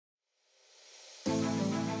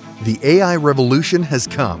The AI revolution has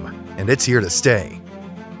come, and it's here to stay.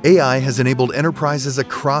 AI has enabled enterprises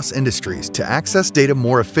across industries to access data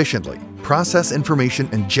more efficiently, process information,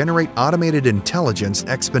 and generate automated intelligence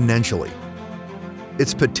exponentially.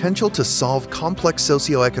 Its potential to solve complex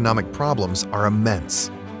socioeconomic problems are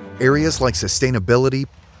immense. Areas like sustainability,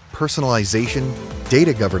 personalization,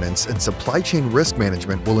 data governance, and supply chain risk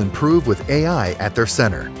management will improve with AI at their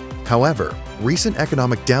center. However, recent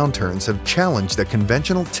economic downturns have challenged the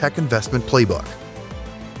conventional tech investment playbook.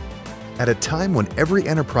 At a time when every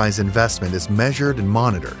enterprise investment is measured and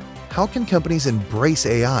monitored, how can companies embrace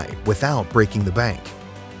AI without breaking the bank?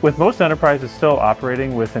 With most enterprises still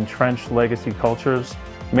operating with entrenched legacy cultures,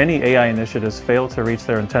 many AI initiatives fail to reach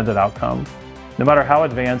their intended outcome. No matter how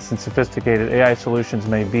advanced and sophisticated AI solutions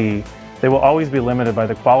may be, they will always be limited by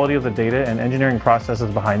the quality of the data and engineering processes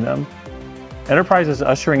behind them. Enterprises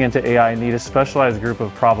ushering into AI need a specialized group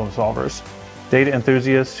of problem solvers, data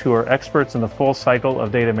enthusiasts who are experts in the full cycle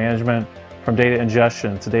of data management, from data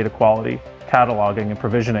ingestion to data quality, cataloging, and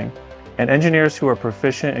provisioning, and engineers who are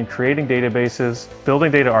proficient in creating databases,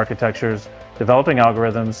 building data architectures, developing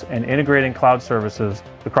algorithms, and integrating cloud services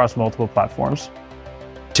across multiple platforms.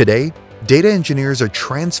 Today, data engineers are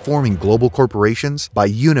transforming global corporations by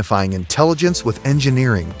unifying intelligence with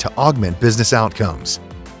engineering to augment business outcomes.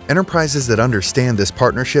 Enterprises that understand this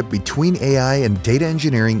partnership between AI and data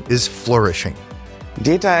engineering is flourishing.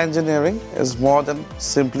 Data engineering is more than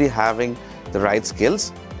simply having the right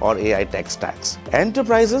skills or AI tech stacks.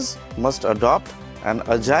 Enterprises must adopt an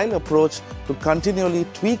agile approach to continually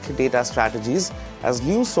tweak data strategies as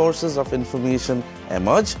new sources of information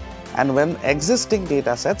emerge and when existing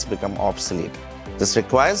data sets become obsolete. This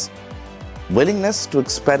requires willingness to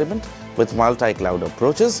experiment with multi-cloud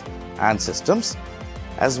approaches and systems,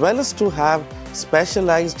 as well as to have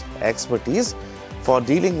specialized expertise for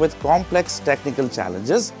dealing with complex technical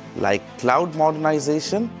challenges like cloud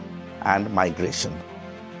modernization and migration.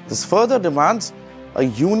 This further demands a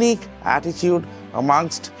unique attitude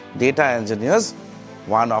amongst data engineers,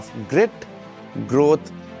 one of grit,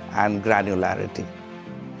 growth, and granularity.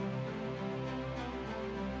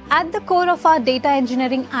 At the core of our data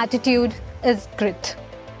engineering attitude is grit.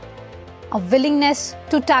 A willingness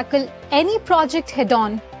to tackle any project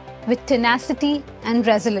head-on with tenacity and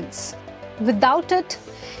resilience. Without it,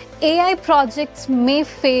 AI projects may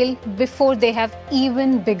fail before they have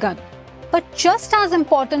even begun. But just as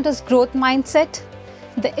important as growth mindset,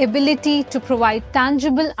 the ability to provide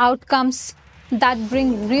tangible outcomes that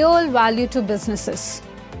bring real value to businesses,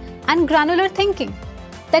 and granular thinking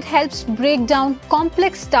that helps break down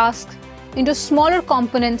complex tasks into smaller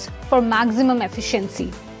components for maximum efficiency.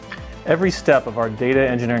 Every step of our data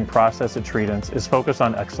engineering process at Tredence is focused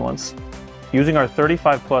on excellence. Using our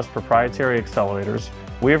 35+ proprietary accelerators,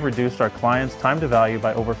 we have reduced our clients' time to value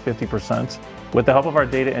by over 50%. With the help of our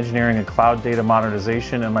data engineering and cloud data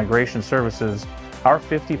modernization and migration services, our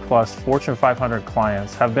 50+ Fortune 500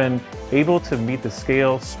 clients have been able to meet the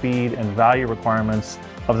scale, speed, and value requirements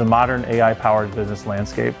of the modern AI-powered business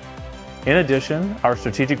landscape. In addition, our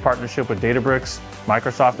strategic partnership with Databricks,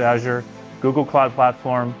 Microsoft Azure, Google Cloud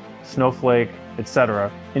Platform, Snowflake,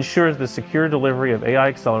 etc., ensures the secure delivery of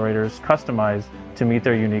AI accelerators customized to meet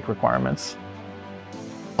their unique requirements.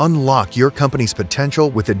 Unlock your company's potential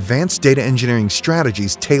with advanced data engineering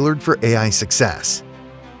strategies tailored for AI success.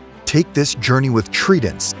 Take this journey with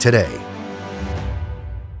Tredence today.